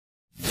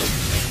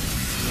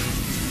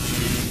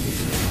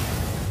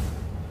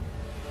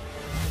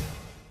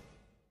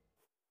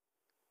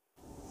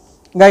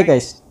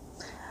Guys,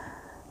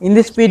 in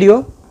this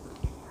video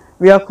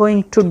we are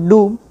going to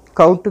do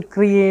how to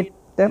create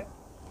the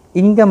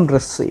income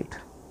receipt.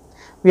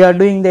 We are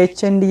doing the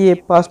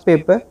HNDA past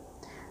paper.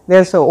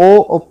 There's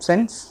O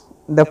options.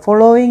 The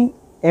following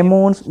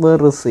amounts were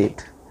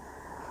received.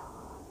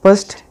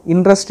 First,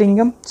 interest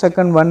income.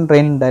 Second one,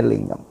 rental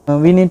income.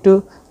 We need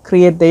to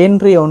create the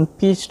entry on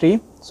Peachtree.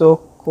 So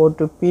go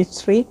to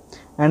Peachtree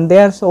and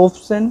there's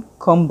option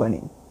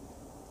company.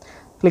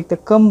 Click the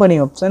company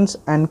options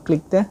and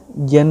click the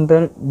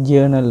general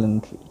journal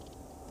entry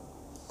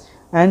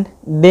and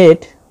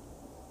date.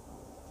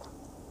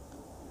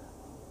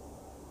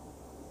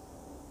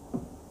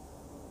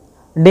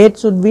 Date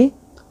should be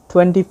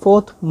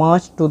 24th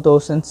March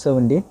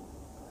 2017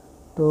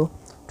 to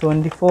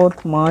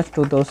 24th March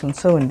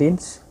 2017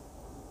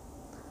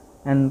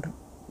 and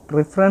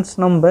reference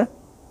number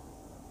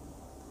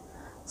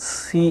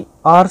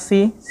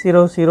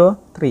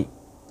RC003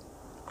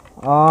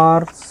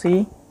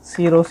 RC003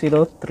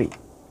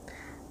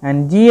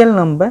 and GL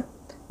number.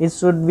 It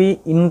should be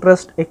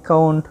interest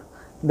account.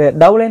 The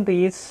double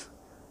entry is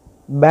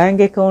bank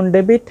account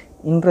debit,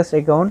 interest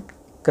account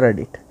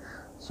credit.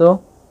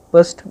 So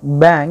first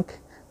bank,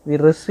 we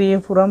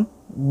receive from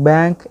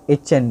bank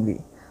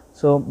HNB.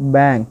 So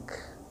bank,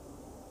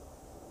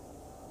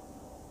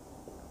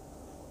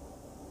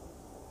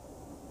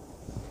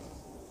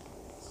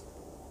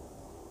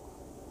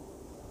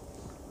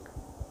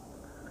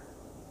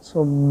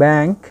 so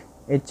bank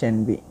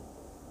HNB.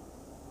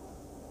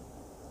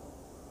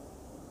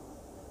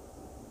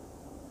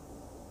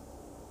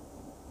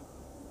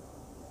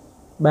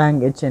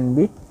 Bank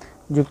HNB,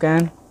 you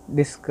can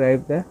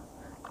describe the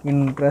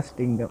interest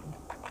income.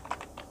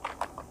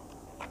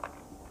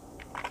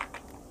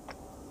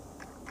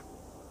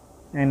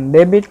 And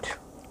debit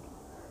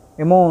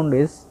amount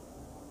is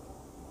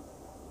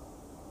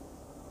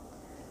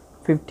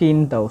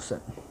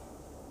 15,000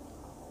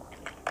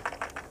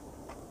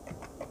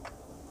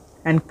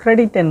 and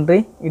credit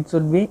entry, it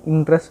should be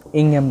interest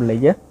income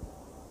ledger.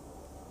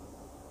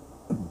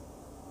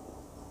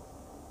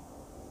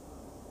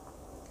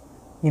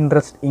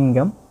 Interest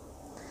income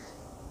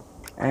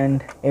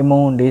and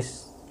amount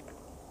is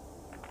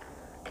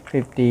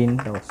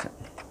 15,000.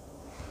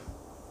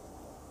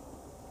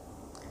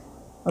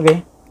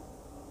 Okay,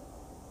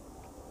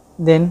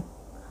 then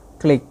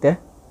click the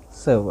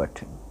save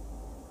button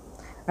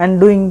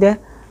and doing the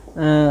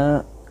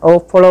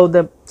or follow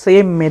the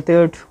same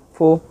method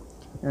for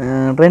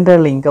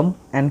rental income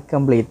and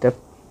complete the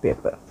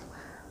paper.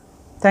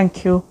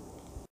 Thank you.